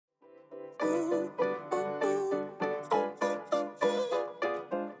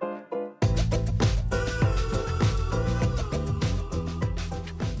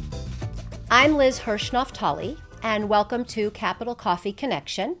I'm Liz Hirsch-Naftali, and welcome to Capital Coffee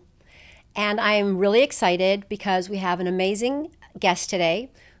Connection. And I'm really excited because we have an amazing guest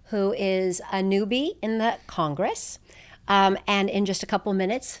today who is a newbie in the Congress. And in just a couple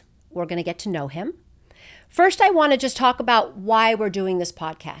minutes, we're going to get to know him. First, I want to just talk about why we're doing this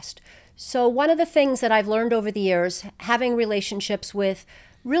podcast. So one of the things that I've learned over the years, having relationships with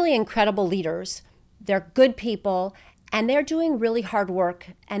really incredible leaders, they're good people, and they're doing really hard work,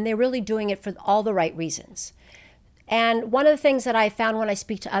 and they're really doing it for all the right reasons. And one of the things that I found when I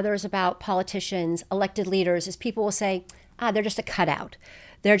speak to others about politicians, elected leaders, is people will say, they're just a cutout.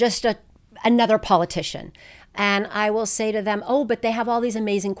 They're just another politician. And I will say to them, but they have all these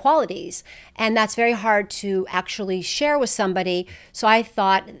amazing qualities. And that's very hard to actually share with somebody. So I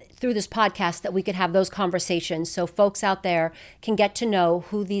thought through this podcast that we could have those conversations so folks out there can get to know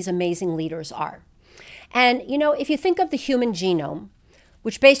who these amazing leaders are. And, if you think of the human genome,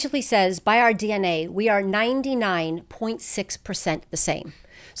 which basically says by our DNA, we are 99.6% the same.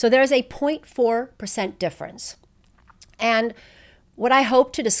 So there's a 0.4% difference. And what I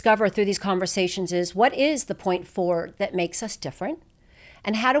hope to discover through these conversations is what is the 0.4 that makes us different?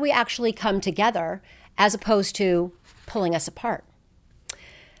 And how do we actually come together as opposed to pulling us apart?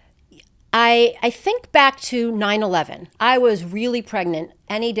 I think back to 9/11. I was really pregnant,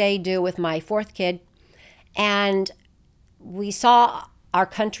 any day due with my fourth kid. And our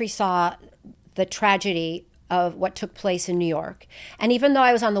country saw the tragedy of what took place in New York. And even though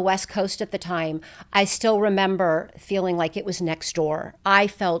I was on the West Coast at the time, I still remember feeling like it was next door. I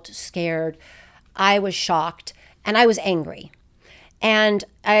felt scared, I was shocked, and I was angry. And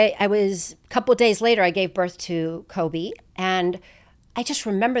I was, a couple of days later, I gave birth to Kobe, and I just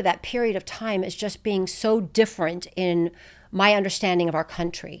remember that period of time as just being so different in my understanding of our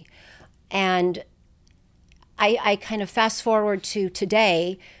country. And I kind of fast forward to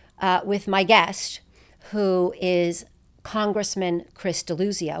today with my guest, who is Congressman Chris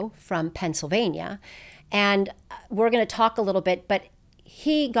Deluzio from Pennsylvania. And we're going to talk a little bit, but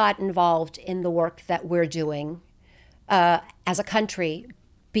he got involved in the work that we're doing as a country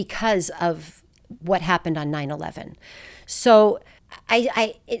because of what happened on 9/11. So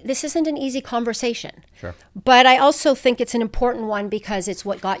this isn't an easy conversation. Sure. But I also think it's an important one because it's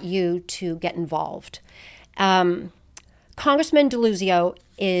what got you to get involved. Congressman Deluzio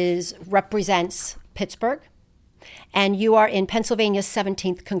represents Pittsburgh, and you are in Pennsylvania's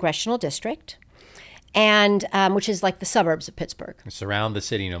 17th Congressional District, and which is like the suburbs of Pittsburgh. Surround the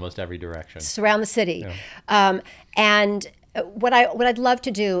city in almost every direction. Surround the city. Yeah. And what I'd love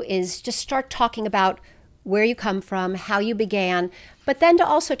to do is just start talking about where you come from, how you began, but then to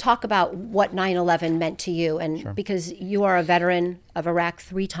also talk about what 9/11 meant to you. And Sure. Because you are a veteran of Iraq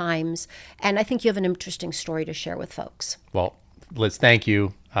 3 times, and I think you have an interesting story to share with folks. Well, Liz, thank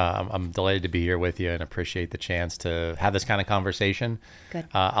you. I'm delighted to be here with you and appreciate the chance to have this kind of conversation. Good.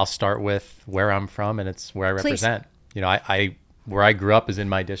 I'll start with where I'm from, and it's where I represent. I where I grew up is in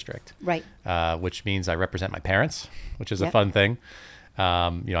my district, Right. Which means I represent my parents, which is Yep. a fun thing.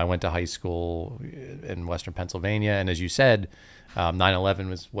 I went to high school in Western Pennsylvania, and as you said, 9/11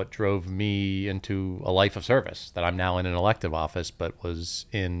 was what drove me into a life of service that I'm now in an elective office, but was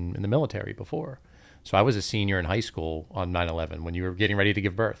in the military before. So I was a senior in high school on 9/11 when you were getting ready to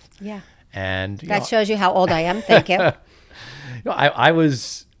give birth. Yeah. And That shows you how old I am. Thank you. I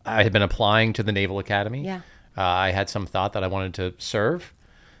had been applying to the Naval Academy. Yeah. I had some thought that I wanted to serve.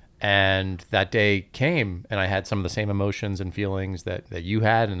 And that day came, and I had some of the same emotions and feelings that you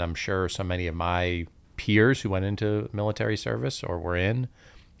had, and I'm sure so many of my peers who went into military service or were in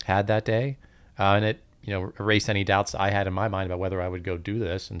had that day. And it erased any doubts I had in my mind about whether I would go do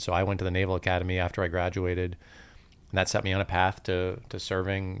this. And so I went to the Naval Academy after I graduated, and that set me on a path to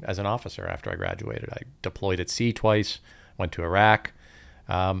serving as an officer after I graduated. I deployed at sea twice, went to Iraq,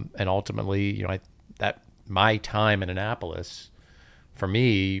 and ultimately, my time in Annapolis, for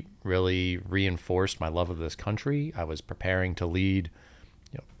me, really reinforced my love of this country. I was preparing to lead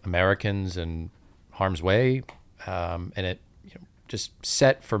Americans in harm's way, and it just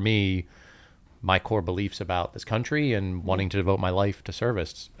set for me my core beliefs about this country and wanting to devote my life to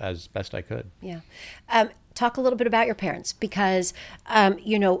service as best I could. Yeah. Talk a little bit about your parents, because, I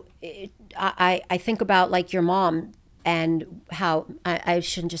think about like your mom and how, I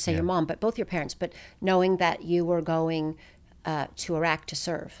shouldn't just say your mom, but both your parents, but knowing that you were going to Iraq to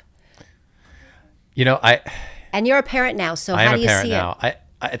serve. And you're a parent now, so how do you see it? I am a parent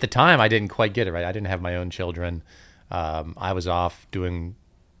now. At the time, I didn't quite get it right. I didn't have my own children. I was off doing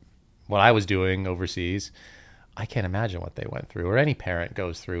what I was doing overseas. I can't imagine what they went through, or any parent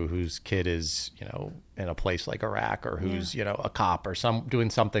goes through whose kid is, in a place like Iraq, or who's, a cop or doing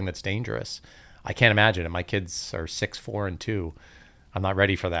something that's dangerous. I can't imagine it. My kids are 6, 4, and 2. I'm not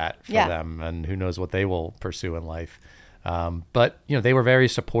ready for that for them, and who knows what they will pursue in life. But they were very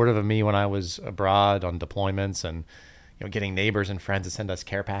supportive of me when I was abroad on deployments, and getting neighbors and friends to send us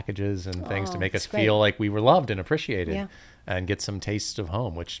care packages and things to make us feel like we were loved and appreciated, and get some taste of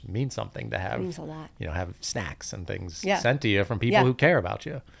home, which means something to have. It means a lot. Have snacks and things sent to you from people who care about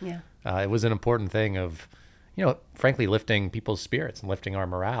you. Yeah. It was an important thing of, frankly, lifting people's spirits and lifting our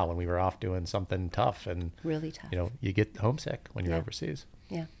morale when we were off doing something tough. And really tough. You get homesick when you're overseas.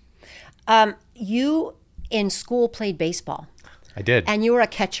 Yeah. You in school played baseball. I did. And you were a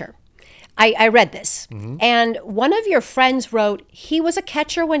catcher. I read this. Mm-hmm. And one of your friends wrote, he was a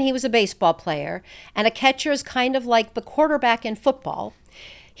catcher when he was a baseball player, and a catcher is kind of like the quarterback in football.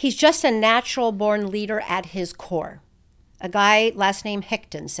 He's just a natural born leader at his core. A guy, last name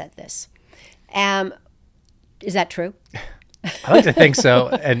Hickton, said this. Is that true? I like to think so.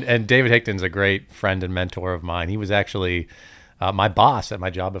 And David Hickton's a great friend and mentor of mine. He was actually my boss at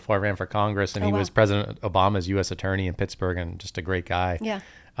my job before I ran for Congress, and he was President Obama's U.S. attorney in Pittsburgh, and just a great guy. Yeah.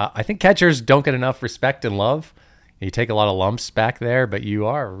 I think catchers don't get enough respect and love. You take a lot of lumps back there, but you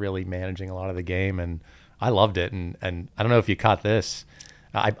are really managing a lot of the game, and I loved it. And I don't know if you caught this.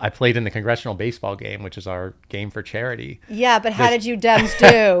 I played in the Congressional Baseball Game, which is our game for charity. Yeah, but how did you Dems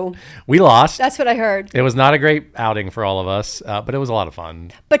do? We lost. That's what I heard. It was not a great outing for all of us, but it was a lot of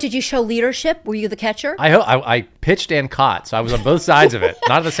fun. But did you show leadership? Were you the catcher? I pitched and caught, so I was on both sides of it,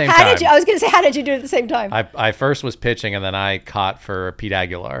 not at the same time. I was going to say, how did you do it at the same time? I first was pitching, and then I caught for Pete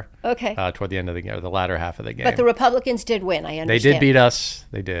Aguilar. Okay. Toward the end of the game, or the latter half of the game. But the Republicans did win, I understand. They did beat us.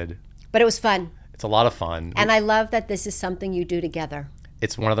 They did. But it was fun. It's a lot of fun. And I love that this is something you do together.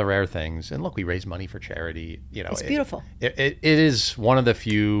 It's one of the rare things. And look, we raise money for charity. It's beautiful. It is one of the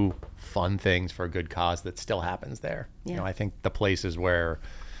few fun things for a good cause that still happens there. Yeah. I think the places where,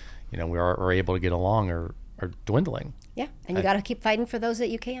 we're able to get along are dwindling. Yeah, and you got to keep fighting for those that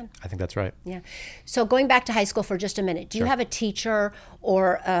you can. I think that's right. Yeah. So going back to high school for just a minute, do you have a teacher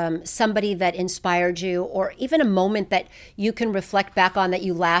or somebody that inspired you, or even a moment that you can reflect back on that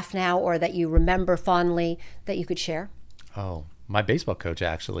you laugh now or that you remember fondly that you could share? Oh, my baseball coach,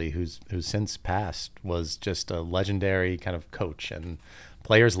 actually, who's since passed, was just a legendary kind of coach, and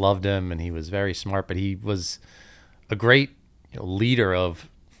players loved him, and he was very smart, but he was a great leader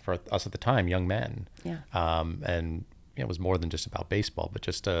for us at the time, young men. Yeah. And it was more than just about baseball, but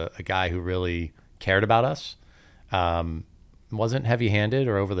just a guy who really cared about us. Wasn't heavy-handed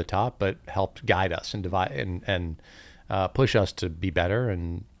or over the top, but helped guide us and divide and push us to be better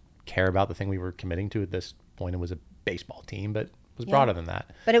and care about the thing we were committing to. At this point, it was a baseball team, but it was broader than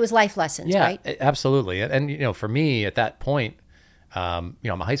that. But it was life lessons, right? Yeah, absolutely. And for me at that point, I'm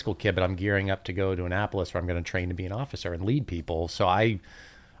a high school kid, but I'm gearing up to go to Annapolis, where I'm going to train to be an officer and lead people. So I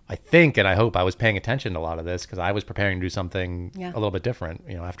think, and I hope, I was paying attention to a lot of this because I was preparing to do something a little bit different,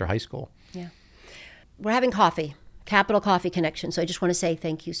 after high school. Yeah. We're having coffee, Capital Coffee Connection. So I just want to say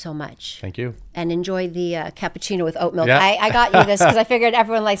thank you so much. Thank you. And enjoy the cappuccino with oat milk. Yeah. I got you this because I figured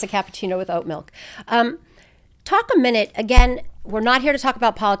everyone likes a cappuccino with oat milk. Talk a minute. Again, we're not here to talk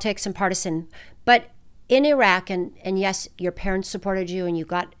about politics and partisan, but in Iraq, and yes, your parents supported you and you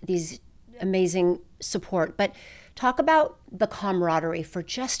got these amazing support, but talk about the camaraderie for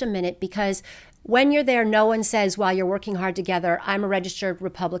just a minute, because when you're there, no one says, while you're working hard together, I'm a registered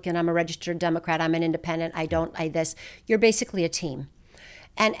Republican, I'm a registered Democrat, I'm an independent, I this. You're basically a team.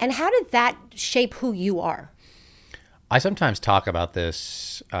 And how did that shape who you are? I sometimes talk about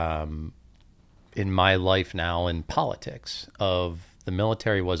this in my life now in politics, of the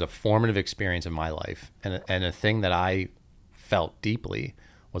military was a formative experience in my life. And a thing that I felt deeply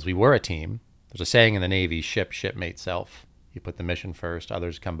was we were a team. There's a saying in the Navy, shipmate self. You put the mission first,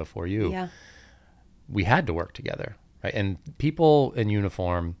 others come before you. Yeah. We had to work together, right? And people in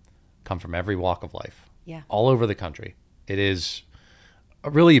uniform come from every walk of life, all over the country. It is a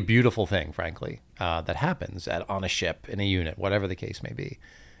really beautiful thing, frankly, that happens on a ship, in a unit, whatever the case may be.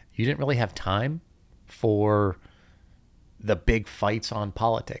 You didn't really have time for the big fights on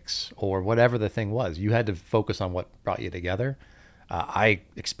politics or whatever the thing was. You had to focus on what brought you together. I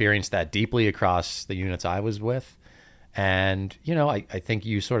experienced that deeply across the units I was with. And, I think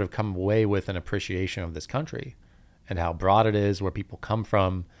you sort of come away with an appreciation of this country and how broad it is, where people come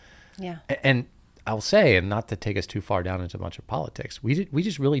from. Yeah. And I'll say, and not to take us too far down into a bunch of politics, we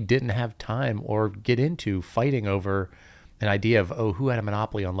just really didn't have time or get into fighting over an idea of, who had a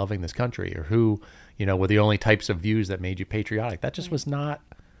monopoly on loving this country, or who, were the only types of views that made you patriotic. That just was not,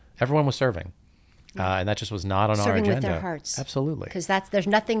 everyone was serving. And that just was not on our Serving agenda. with their hearts. Absolutely. Because there's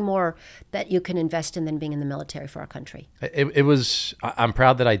nothing more that you can invest in than being in the military for our country. It was, I'm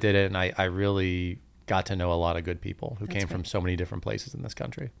proud that I did it, and I really got to know a lot of good people who came from so many different places in this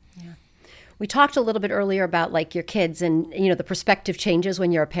country. Yeah. We talked a little bit earlier about like your kids and, the perspective changes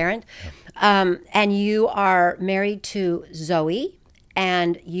when you're a parent. Yeah. And you are married to Zoe,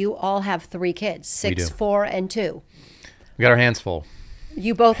 and you all have 3 kids, 6, 4, and 2. We got our hands full.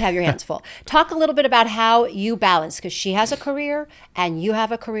 You both have your hands full. Talk a little bit about how you balance, because she has a career and you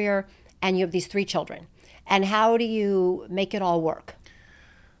have a career and you have these 3 children. And how do you make it all work?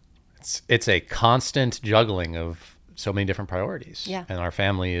 It's a constant juggling of so many different priorities. Yeah. And our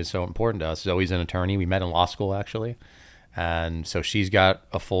family is so important to us. Zoe's an attorney. We met in law school, actually. And so she's got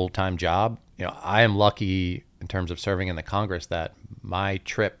a full-time job. I am lucky in terms of serving in the Congress that my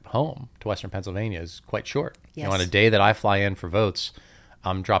trip home to Western Pennsylvania is quite short. Yes. On a day that I fly in for votes,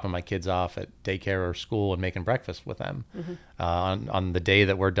 I'm dropping my kids off at daycare or school and making breakfast with them. Mm-hmm. On the day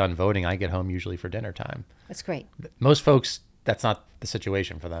that we're done voting, I get home usually for dinner time. That's great. Most folks, that's not the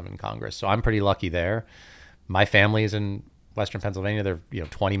situation for them in Congress. So I'm pretty lucky there. My family is in Western Pennsylvania. They're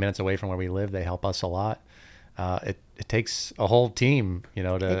 20 minutes away from where we live. They help us a lot. It takes a whole team,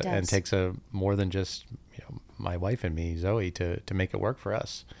 and takes more than just my wife and me, Zoe, to make it work for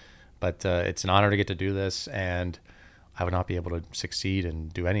us. But it's an honor to get to do this, and I would not be able to succeed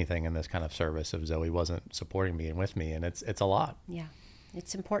and do anything in this kind of service if Zoe wasn't supporting me and with me, and it's a lot. Yeah,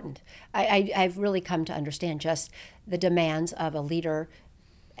 it's important. I've really come to understand just the demands of a leader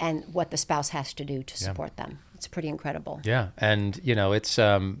and what the spouse has to do to support them. It's pretty incredible. Yeah, and it's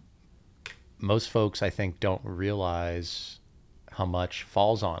most folks I think don't realize how much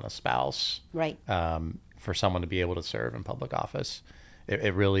falls on a spouse, right? For someone to be able to serve in public office.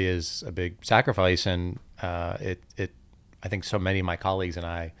 It really is a big sacrifice, and I think so many of my colleagues and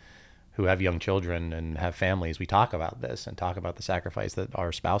I who have young children and have families, we talk about this and talk about the sacrifice that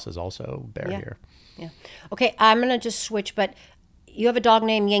our spouses also bear here. Yeah. Okay, I'm going to just switch, but you have a dog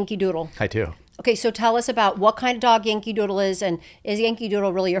named Yankee Doodle. I do. Okay, so tell us about what kind of dog Yankee Doodle is, and is Yankee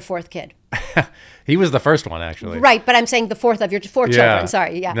Doodle really your 4th kid? He was the first one, actually. Right, but I'm saying the 4th of your 4 children.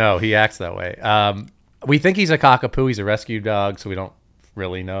 Sorry, yeah. No, he acts that way. We think he's a cockapoo. He's a rescue dog, so we don't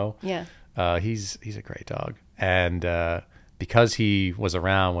really know. Yeah. He's a great dog, and because he was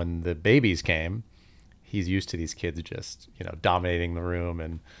around when the babies came, he's used to these kids just dominating the room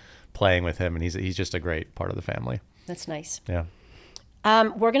and playing with him, and he's just a great part of the family. That's nice. Yeah.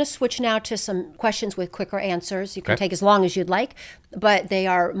 We're going to switch now to some questions with quicker answers. You can take as long as you'd like, but they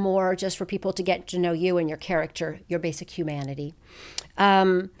are more just for people to get to know you and your character, your basic humanity.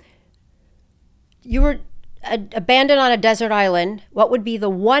 You were abandoned on a desert island. What would be the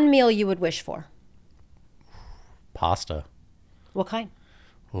one meal you would wish for? Pasta. What kind?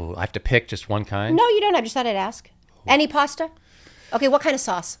 Ooh, I have to pick just one kind? No, you don't. I just thought I'd ask. Any pasta? Okay, what kind of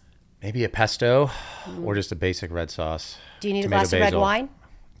sauce? Maybe a pesto or just a basic red sauce. Do you need a glass of red wine?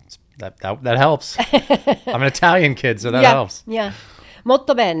 That helps. I'm an Italian kid, so that helps. Yeah.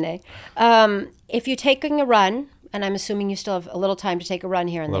 Molto bene. If you're taking a run, and I'm assuming you still have a little time to take a run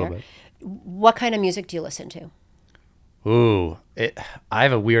here and there, bit. What kind of music do you listen to? Ooh, I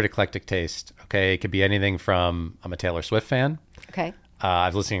have a weird eclectic taste. Okay, it could be anything from, I'm a Taylor Swift fan. Okay. I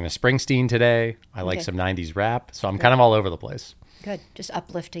was listening to Springsteen today. I like some 90s rap, so I'm kind of all over the place. Good, just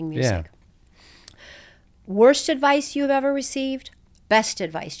uplifting music. Yeah. Worst advice you've ever received? Best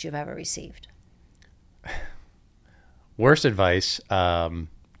advice you've ever received? Worst advice, don't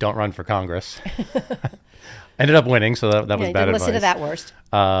run for Congress. Ended up winning, so that was bad advice. Listen to that worst.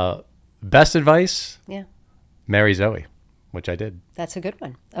 Best advice? Yeah. Marry Zoe, which I did. That's a good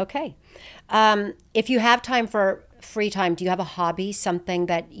one. Okay. If you have time for free time, do you have a hobby, something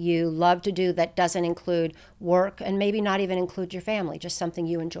that you love to do that doesn't include work and maybe not even include your family, just something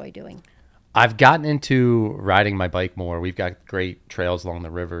you enjoy doing? I've gotten into riding my bike more. We've got great trails along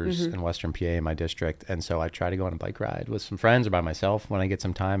the rivers in Western PA in my district, and so I try to go on a bike ride with some friends or by myself when I get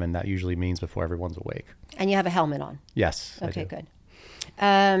some time, and that usually means before everyone's awake. And you have a helmet on? Yes, okay, good.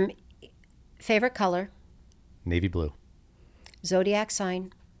 Favorite color? Navy blue. Zodiac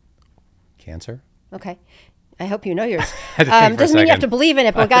sign? Cancer. Okay. I hope you know yours. Doesn't mean you have to believe in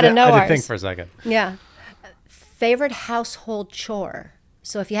it, but we got to know ours. I had to think for a second. Yeah. Favorite household chore?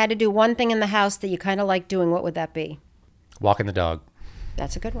 So if you had to do one thing in the house that you kind of like doing, what would that be? Walking the dog.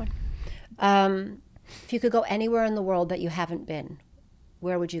 That's a good one. If you could go anywhere in the world that you haven't been,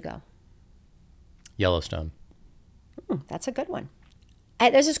 where would you go? Yellowstone. That's a good one.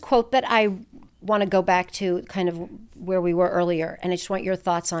 There's this quote that I want to go back to kind of where we were earlier, and I just want your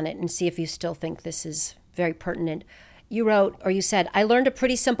thoughts on it and see if you still think this is very pertinent. you wrote, or you said, I learned a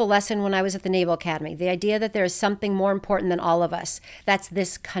pretty simple lesson when I was at the Naval Academy. The idea that there is something more important than all of us. That's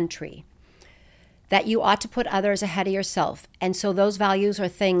this country. That you ought to put others ahead of yourself. And so those values are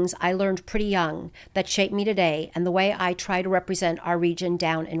things I learned pretty young that shape me today and the way I try to represent our region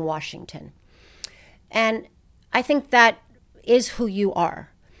down in Washington. And I think that is who you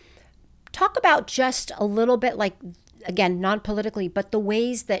are. Talk about just a little bit, like, again, non-politically, but the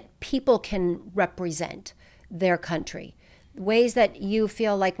ways that people can represent their country, ways that you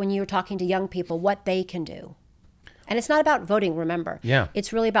feel like when you're talking to young people, what they can do. And it's not about voting, remember. Yeah.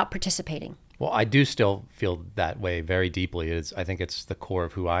 It's really about participating. Well, I do still feel that way very deeply. I think it's the core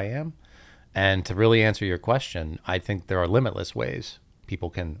of who I am. And to really answer your question, I think there are limitless ways people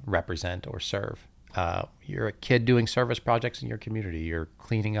can represent or serve. You're a kid doing service projects in your community. You're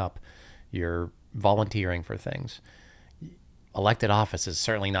cleaning up. You're volunteering for things. Elected office is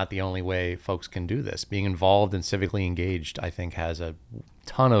certainly not the only way folks can do this. Being involved and civically engaged, I think, has a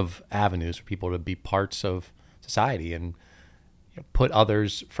ton of avenues for people to be parts of society and put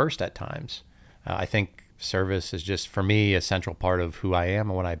others first at times. I think service is just, for me, a central part of who I am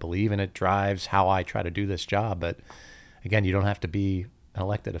and what I believe, and it drives how I try to do this job. But again, you don't have to be an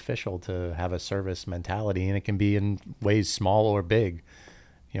elected official to have a service mentality, and it can be in ways small or big,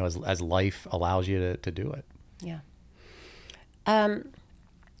 as life allows you to do it. Yeah.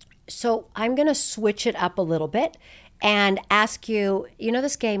 So I'm going to switch it up a little bit and ask you,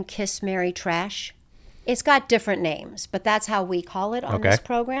 this game, Kiss, Marry, Trash? It's got different names, but that's how we call it on this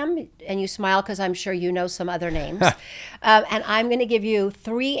program. And you smile because I'm sure you know some other names. And I'm going to give you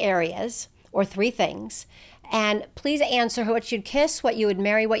 3 areas or 3 things. And please answer what you'd kiss, what you would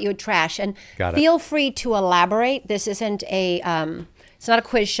marry, what you would trash. And feel free to elaborate. This isn't it's not a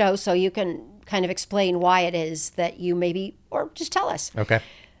quiz show, so you can kind of explain why it is that you maybe, or just tell us. Okay.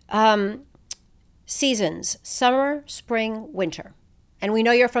 Seasons, summer, spring, winter. And we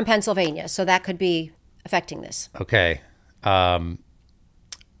know you're from Pennsylvania, so that could be affecting this. Okay. I'm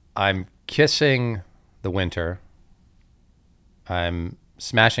kissing the winter. I'm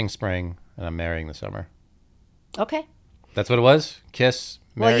smashing spring, and I'm marrying the summer. Okay. That's what it was? Kiss,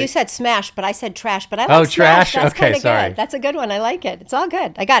 marry? Well, you said smash, but I said trash. But I like smash. Trash? That's okay, sorry. Good. That's a good one. I like it. It's all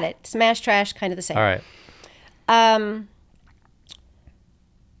good. I got it. Smash, trash, kind of the same. All right.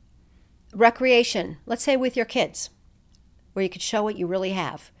 Recreation. Let's say with your kids, where you could show what you really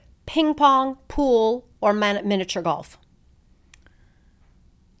have. Ping pong, pool, or miniature golf.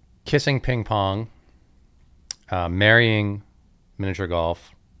 Kissing ping pong, marrying miniature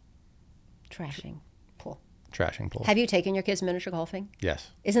golf. Trashing pool. Trashing pool. Have you taken your kids miniature golfing?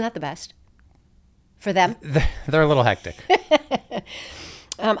 Yes. Isn't that the best? For them? They're a little hectic.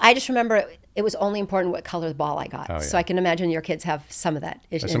 I just remember it was only important what color ball I got. Oh, yeah. So I can imagine your kids have some of that.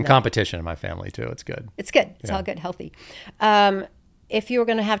 There's some competition in my family, too. It's good. It's good. It's all good, healthy. If you were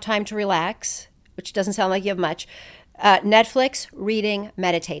going to have time to relax, which doesn't sound like you have much, Netflix, reading,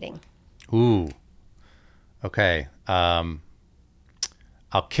 meditating. Ooh. Okay. I'll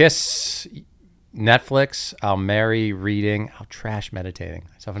kiss Netflix. I'll marry reading. I'll trash meditating.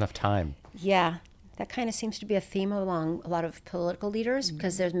 I still have enough time. Yeah. That kind of seems to be a theme among a lot of political leaders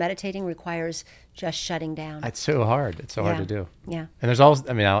because there's meditating requires just shutting down. It's so hard. It's so hard to do. Yeah. And there's always,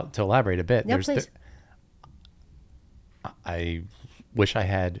 to elaborate a bit. No, please. I wish I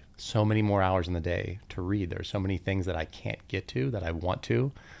had so many more hours in the day to read. There's so many things that I can't get to that I want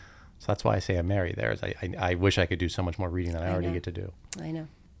to. So that's why I say I'm married there. I wish I could do so much more reading than I already get to do. I know.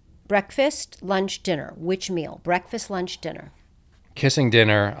 Breakfast, lunch, dinner. Which meal? Breakfast, lunch, dinner. Kissing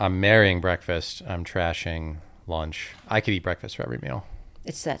dinner. I'm marrying breakfast. I'm trashing lunch. I could eat breakfast for every meal.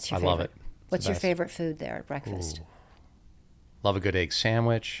 That's your favorite. I love it. What's your favorite food there at breakfast? Ooh. Love a good egg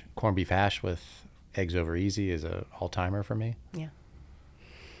sandwich. Corned beef hash with eggs over easy is a all-timer for me. Yeah.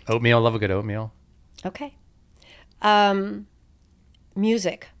 Oatmeal. Love a good oatmeal. Okay.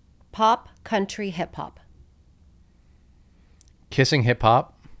 Music. Pop, country, hip-hop. Kissing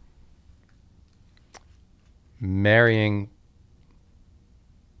hip-hop. Marrying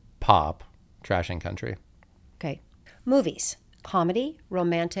pop, trashing country. Okay. Movies. Comedy,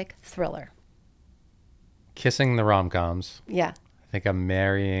 romantic, thriller. Kissing the rom-coms. Yeah. I think I'm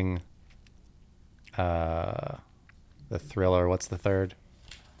marrying the thriller. What's the third?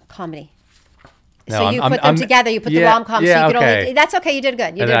 Comedy. No, so you put them together. You put the rom-coms. Yeah, so you could okay. only, that's okay. You did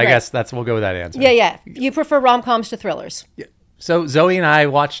good. You did I great. guess we'll go with that answer. Yeah. You prefer rom-coms to thrillers. Yeah. So Zoe and I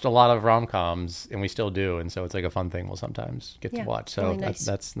watched a lot of rom-coms, and we still do, and so it's like a fun thing we'll sometimes get to watch. So really nice.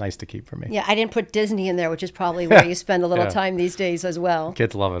 That's nice to keep for me. Yeah, I didn't put Disney in there, which is probably where you spend a little time these days as well.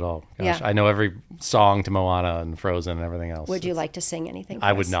 Kids love it all. Gosh, I know every song to Moana and Frozen and everything else. Would you like to sing anything for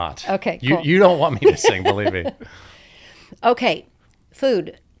I us? would not. Okay, cool. You don't want me to sing, believe me. Okay,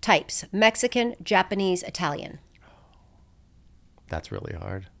 food types: Mexican, Japanese, Italian. That's really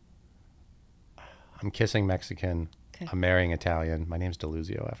hard. I'm kissing Mexican. Okay. I'm marrying Italian. My name's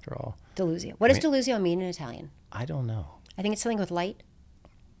Deluzio, after all. Deluzio. What does Deluzio mean in Italian? I don't know. I think it's something with light.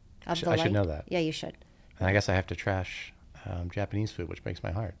 I should know that. Yeah, you should. And I guess I have to trash Japanese food, which breaks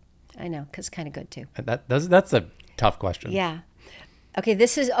my heart. I know, because it's kind of good too. And that's a tough question. Yeah. Okay,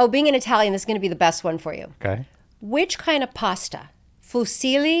 being an Italian, this is going to be the best one for you. Okay. Which kind of pasta?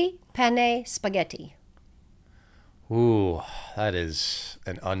 Fusilli, penne, spaghetti. Ooh, that is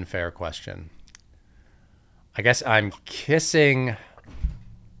an unfair question. I guess I'm kissing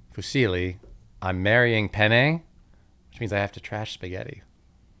fusilli. I'm marrying penne, which means I have to trash spaghetti.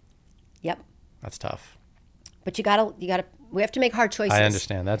 Yep. That's tough. But you gotta. We have to make hard choices. I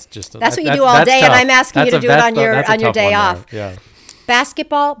understand. That's what you do all day, tough. and I'm asking you to do it on your day off. Yeah.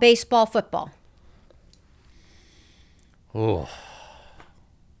 Basketball, baseball, football. Ooh.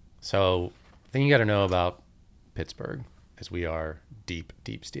 So, the thing you got to know about Pittsburgh is we are deep,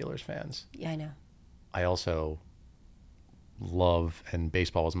 deep Steelers fans. Yeah, I know. I also love, and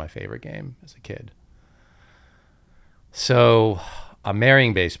baseball was my favorite game as a kid. So, I'm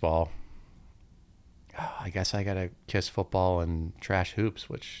marrying baseball. I guess I got to kiss football and trash hoops,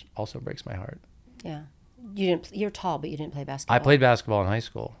 which also breaks my heart. Yeah. You're tall, but you didn't play basketball. I played basketball in high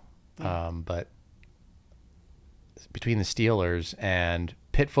school. Yeah. But between the Steelers and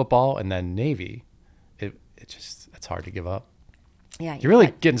Pitt football and then Navy, it's hard to give up. Yeah. You're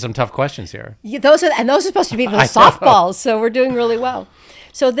really getting some tough questions here. Those are supposed to be the softballs, so we're doing really well.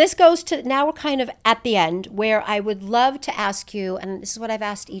 So this goes to, now we're kind of at the end, where I would love to ask you, and this is what I've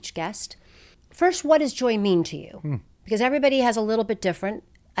asked each guest. First, what does joy mean to you? Because everybody has a little bit different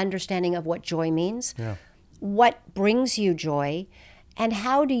understanding of what joy means. Yeah. What brings you joy? And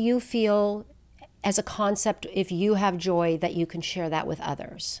how do you feel as a concept, if you have joy, that you can share that with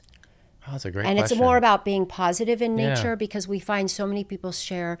others? Oh, that's a great question. And it's more about being positive in nature, because we find so many people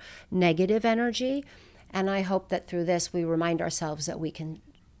share negative energy. And I hope that through this, we remind ourselves that we can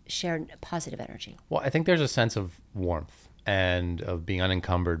share positive energy. Well, I think there's a sense of warmth and of being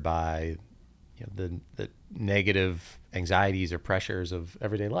unencumbered by the negative anxieties or pressures of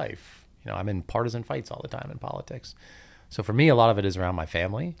everyday life. I'm in partisan fights all the time in politics. So for me, a lot of it is around my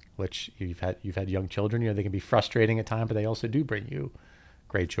family, which you've had young children. They can be frustrating at times, but they also do bring you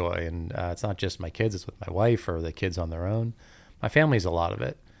great joy. And it's not just my kids; it's with my wife or the kids on their own. My family's a lot of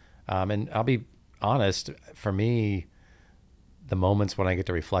it. And I'll be honest, for me, the moments when I get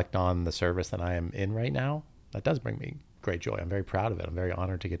to reflect on the service that I am in right now, that does bring me great joy. I'm very proud of it. I'm very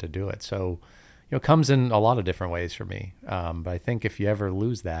honored to get to do it. So, it comes in a lot of different ways for me. But I think if you ever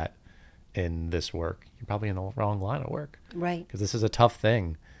lose that in this work, you're probably in the wrong line of work. Right. Because this is a tough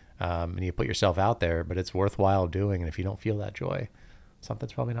thing. And you put yourself out there, but it's worthwhile doing. And if you don't feel that joy,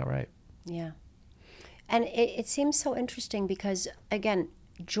 something's probably not right. Yeah. And it seems so interesting because, again,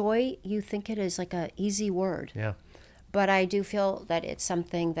 joy, you think it is like an easy word. Yeah. But I do feel that it's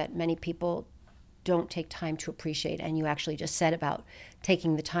something that many people don't take time to appreciate. And you actually just said about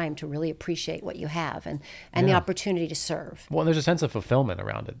taking the time to really appreciate what you have and the opportunity to serve. Well, there's a sense of fulfillment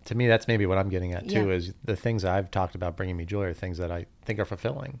around it. To me, that's maybe what I'm getting at too, is the things I've talked about bringing me joy are things that I think are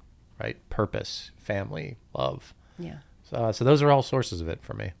fulfilling, right? Purpose, family, love. Yeah. So those are all sources of it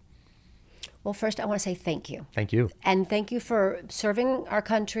for me. Well, first, I want to say thank you. Thank you. And thank you for serving our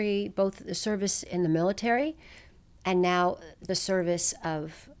country, both the service in the military and now the service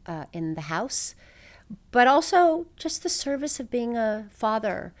of in the House, but also just the service of being a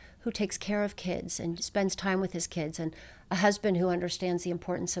father who takes care of kids and spends time with his kids, and a husband who understands the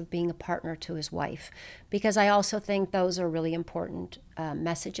importance of being a partner to his wife. Because I also think those are really important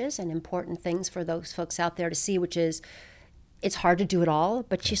messages and important things for those folks out there to see, which is, it's hard to do it all,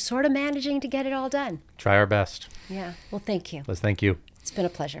 but she's sort of managing to get it all done. Try our best. Yeah. Well, thank you. Liz, thank you. It's been a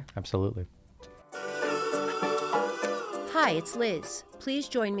pleasure. Absolutely. Hi, it's Liz. Please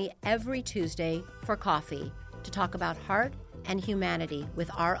join me every Tuesday for coffee to talk about heart and humanity with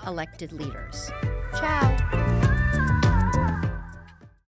our elected leaders. Ciao.